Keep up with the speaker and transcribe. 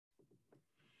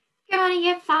Good morning,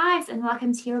 Year Fives, and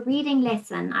welcome to your reading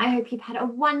lesson. I hope you've had a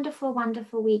wonderful,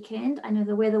 wonderful weekend. I know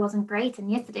the weather wasn't great,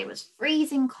 and yesterday was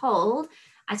freezing cold.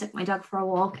 I took my dog for a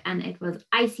walk, and it was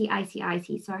icy, icy,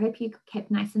 icy. So I hope you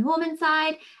kept nice and warm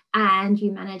inside, and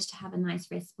you managed to have a nice,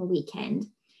 restful weekend.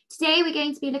 Today, we're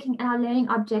going to be looking at our learning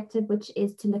objective, which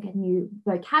is to look at new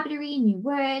vocabulary, new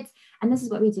words. And this is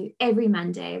what we do every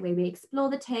Monday, where we explore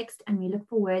the text and we look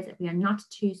for words that we are not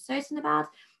too certain about,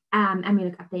 and we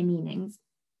look up their meanings.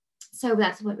 So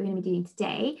that's what we're going to be doing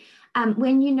today.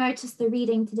 When you notice the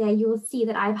reading today, you will see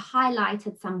that I've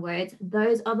highlighted some words.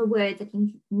 Those are the words that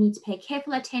you need to pay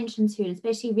careful attention to, and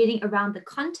especially reading around the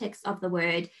context of the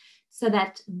word, so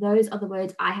that those are the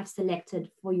words I have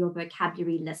selected for your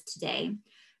vocabulary list today.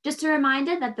 Just a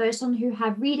reminder that those who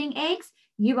have reading eggs,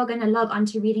 you are going to log on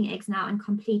to reading eggs now and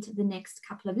complete the next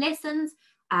couple of lessons.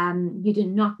 You do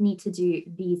not need to do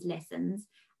these lessons.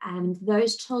 And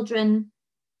those children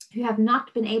who have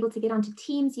not been able to get onto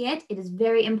Teams yet, it is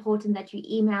very important that you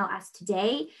email us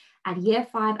today at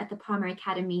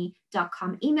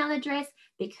year5@theprimaryacademy.com email address,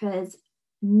 because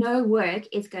no work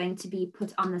is going to be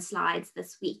put on the slides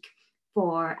this week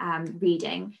for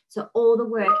reading. So all the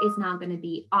work is now going to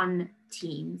be on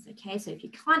Teams. Okay, so if you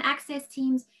can't access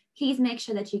Teams, please make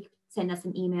sure that you send us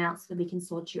an email so that we can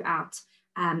sort you out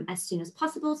as soon as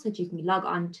possible so that you can log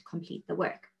on to complete the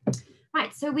work.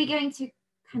 Right, so we're going to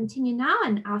continue now,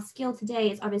 and our skill today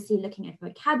is obviously looking at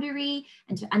vocabulary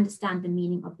and to understand the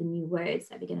meaning of the new words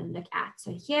that we're going to look at.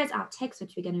 So here's our text,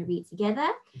 which we're going to read together,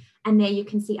 and there you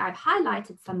can see I've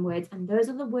highlighted some words, and those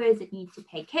are the words that you need to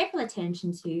pay careful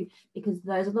attention to, because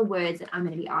those are the words that I'm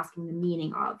going to be asking the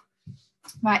meaning of.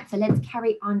 Right, so let's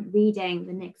carry on reading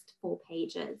the next 4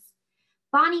 pages.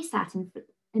 Barney sat in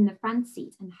the front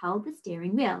seat and held the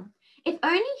steering wheel. If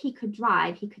only he could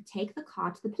drive, he could take the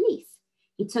car to the police.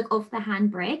 He took off the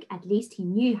handbrake, at least he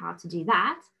knew how to do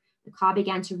that. The car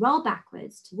began to roll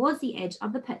backwards towards the edge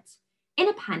of the pit. In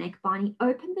a panic, Barney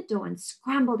opened the door and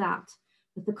scrambled out.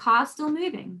 With the car still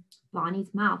moving,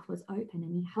 Barney's mouth was open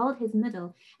and he held his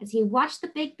middle as he watched the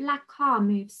big black car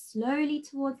move slowly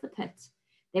towards the pit.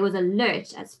 There was a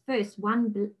lurch as first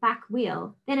one back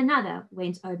wheel, then another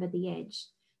went over the edge.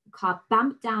 The car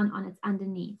bumped down on its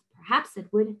underneath. Perhaps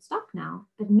it would stop now,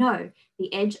 but no,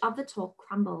 the edge of the talk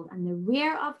crumbled and the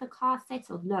rear of the car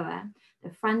settled lower. The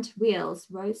front wheels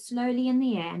rose slowly in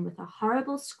the air, and with a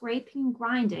horrible scraping and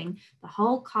grinding, the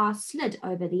whole car slid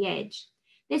over the edge.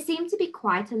 There seemed to be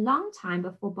quite a long time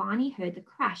before Barney heard the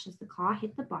crash as the car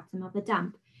hit the bottom of the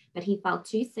dump, but he felt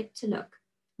too sick to look.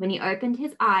 When he opened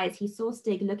his eyes, he saw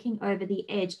Stig looking over the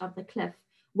edge of the cliff,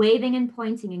 waving and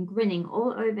pointing and grinning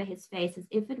all over his face as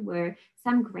if it were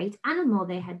some great animal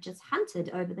they had just hunted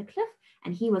over the cliff,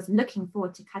 and he was looking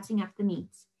forward to cutting up the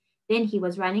meat. Then he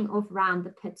was running off round the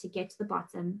pit to get to the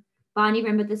bottom. Barney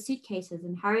remembered the suitcases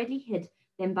and hurriedly hid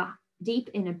them deep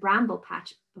in a bramble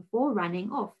patch before running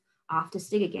off after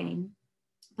Stig again.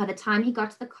 By the time he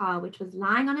got to the car, which was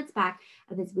lying on its back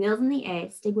with its wheels in the air,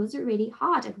 Stig was already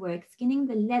hard at work skinning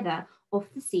the leather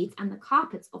off the seats and the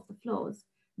carpets off the floors.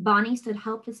 Barney stood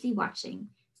helplessly watching.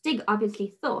 Stig obviously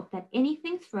thought that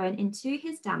anything thrown into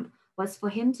his dump was for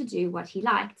him to do what he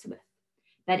liked with.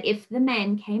 But if the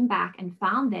men came back and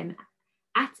found them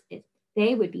at it,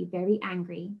 they would be very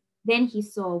angry. Then he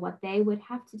saw what they would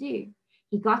have to do.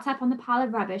 He got up on the pile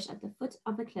of rubbish at the foot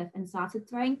of the cliff and started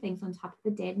throwing things on top of the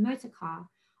dead motor car.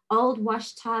 Old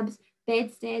wash tubs,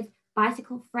 bedsteads,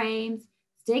 bicycle frames.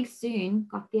 Stig soon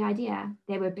got the idea.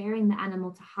 They were burying the animal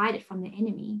to hide it from the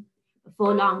enemy.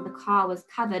 Before long, the car was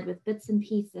covered with bits and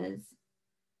pieces,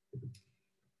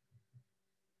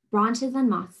 branches and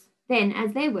moss. Then,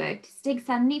 as they worked, Stig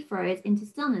suddenly froze into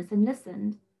stillness and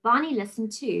listened. Barney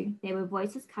listened too. There were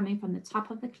voices coming from the top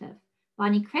of the cliff.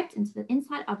 Barney crept into the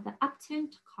inside of the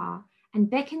upturned car and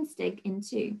beckoned Stig in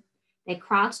too. They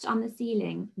crouched on the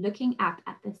ceiling, looking up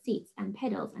at the seats and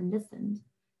pedals, and listened.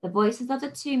 The voices of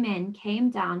the 2 men came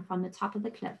down from the top of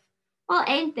the cliff. Well,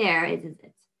 ain't there, is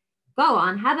it? Go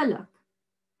on, have a look.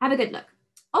 Have a good look.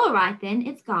 All right, then,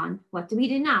 it's gone. What do we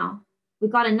do now? We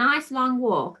got a nice long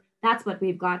walk. That's what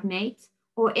we've got, mate.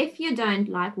 Or if you don't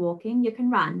like walking, you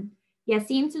can run. You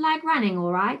seem to like running,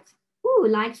 all right. Who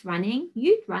likes running?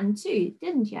 You'd run too,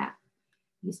 didn't you?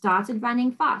 You started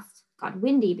running fast. Got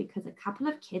windy because a couple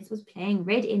of kids was playing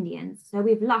Red Indians, so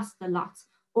we've lost the lot,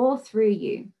 all through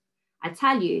you. I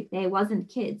tell you, they wasn't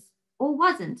kids. Or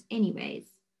wasn't,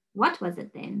 anyways. What was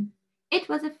it then? It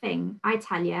was a thing, I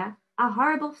tell you, a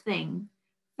horrible thing.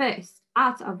 First,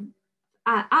 out of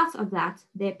that,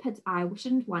 their pit, I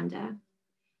shouldn't wonder.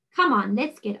 Come on,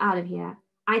 let's get out of here.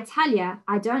 I tell you,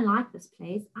 I don't like this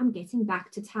place. I'm getting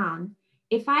back to town,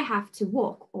 if I have to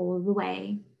walk all the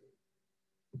way.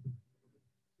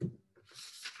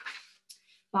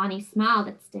 Barney smiled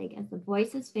at Stig as the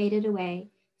voices faded away.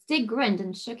 Stig grinned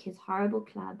and shook his horrible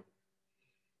club.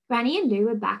 Granny and Lou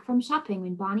were back from shopping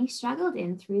when Barney struggled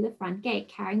in through the front gate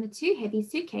carrying the 2 heavy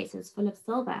suitcases full of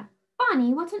silver.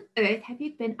 Barney, what on earth have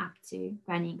you been up to?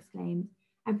 Granny exclaimed.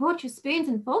 I brought your spoons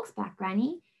and forks back,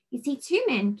 Granny. You see, 2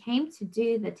 men came to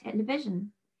do the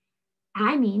television.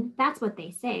 I mean, that's what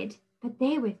they said. But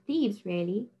they were thieves,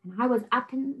 really, and I was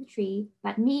up in the tree,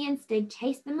 but me and Stig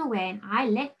chased them away and I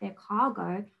let their car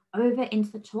go over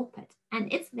into the chalk pit,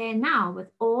 and it's there now with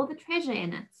all the treasure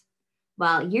in it.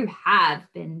 Well, you have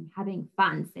been having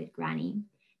fun, said Granny.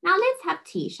 Now let's have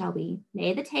tea, shall we?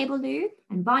 Lay the table, Lou,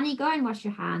 and Barney, go and wash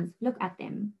your hands. Look at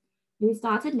them. Lou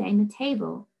started laying the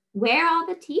table. Where are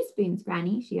the teaspoons,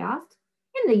 Granny? She asked.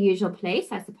 In the usual place,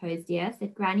 I suppose, dear,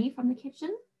 said Granny from the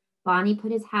kitchen. Barney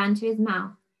put his hand to his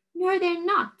mouth. No, they're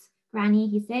not, Granny,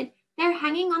 he said. They're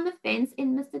hanging on the fence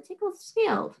in Mr. Tickle's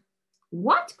field.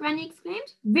 What? Granny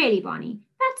exclaimed. Really, Barney,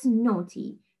 that's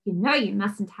naughty. You know you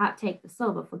mustn't take the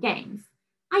silver for games.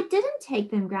 I didn't take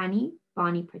them, Granny,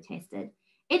 Barney protested.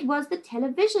 It was the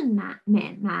television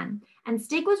man, and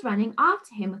Stig was running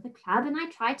after him with a club, and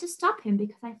I tried to stop him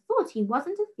because I thought he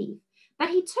wasn't a thief. But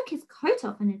he took his coat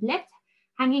off and it left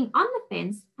hanging on the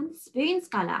fence, and the spoons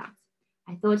fell out.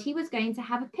 I thought he was going to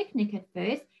have a picnic at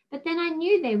first, but then I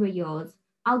knew they were yours.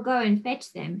 I'll go and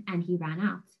fetch them, and he ran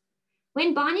out.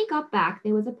 When Barney got back,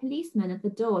 there was a policeman at the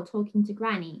door talking to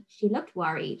Granny. She looked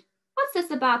worried. What's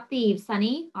this about thieves,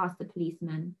 Sonny? Asked the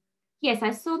policeman. Yes,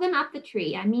 I saw them up the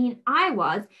tree. I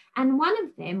was, and one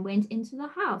of them went into the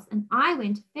house, and I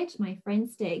went to fetch my friend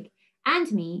Stig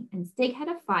and me, and Stig had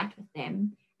a fight with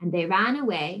them, and they ran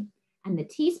away, and the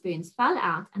teaspoons fell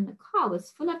out, and the car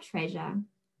was full of treasure.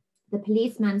 The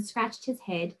policeman scratched his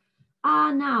head.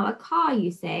 Ah, now, a car, you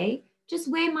say?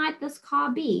 Just where might this car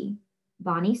be?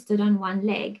 Barney stood on one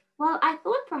leg. Well, I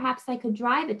thought perhaps I could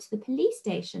drive it to the police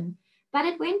station, but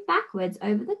it went backwards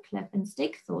over the cliff and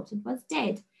Stig thought it was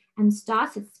dead and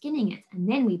started skinning it, and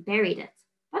then we buried it.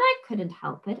 But I couldn't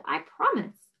help it, I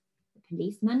promise. The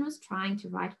policeman was trying to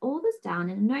write all this down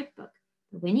in a notebook,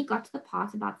 but when he got to the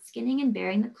part about skinning and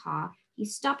burying the car, he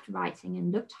stopped writing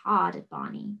and looked hard at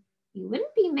Barney. You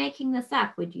wouldn't be making this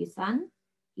up, would you, son?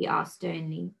 He asked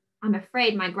sternly. I'm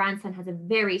afraid my grandson has a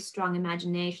very strong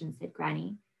imagination, said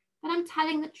Granny. But I'm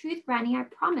telling the truth, Granny, I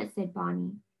promise, said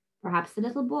Barney. Perhaps the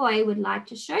little boy would like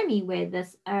to show me where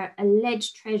this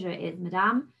alleged treasure is,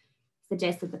 madame,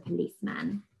 suggested the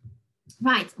policeman.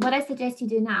 Right, what I suggest you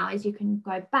do now is you can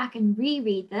go back and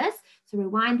reread this. So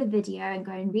rewind the video and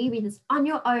go and reread this on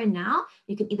your own now.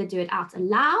 You can either do it out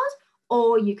aloud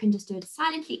or you can just do it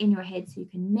silently in your head so you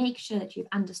can make sure that you've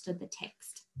understood the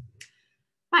text.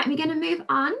 Right, we're going to move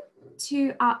on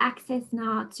to our access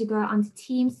now to go onto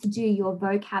Teams to do your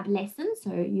vocab lesson.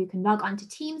 So you can log onto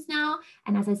Teams now.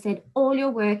 And as I said, all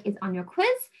your work is on your quiz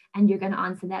and you're going to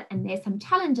answer that. And there's some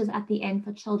challenges at the end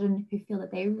for children who feel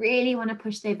that they really want to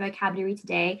push their vocabulary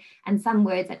today. And some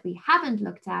words that we haven't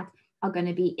looked at are going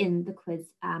to be in the quiz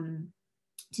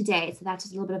today. So that's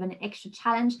just a little bit of an extra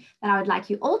challenge that I would like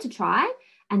you all to try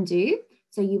and do.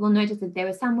 So you will notice that there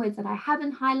are some words that I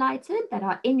haven't highlighted that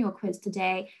are in your quiz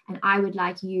today, and I would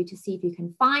like you to see if you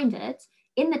can find it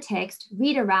in the text,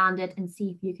 read around it, and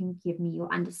see if you can give me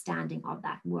your understanding of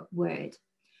that word.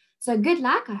 So good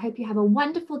luck. I hope you have a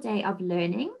wonderful day of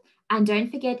learning. And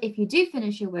don't forget, if you do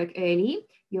finish your work early,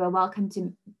 you are welcome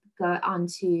to go on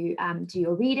to do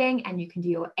your reading, and you can do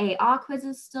your AR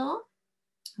quizzes still,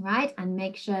 right? And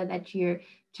make sure that you're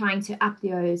trying to up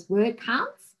those word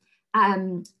counts.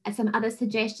 Some other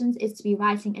suggestions is to be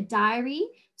writing a diary.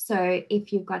 So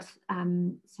if you've got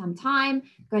some time,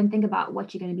 go and think about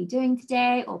what you're going to be doing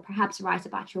today, or perhaps write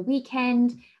about your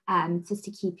weekend just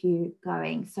to keep you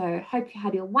going. So hope you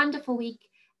have a wonderful week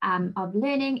of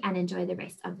learning and enjoy the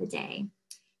rest of the day.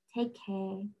 Take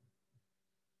care.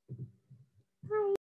 Bye.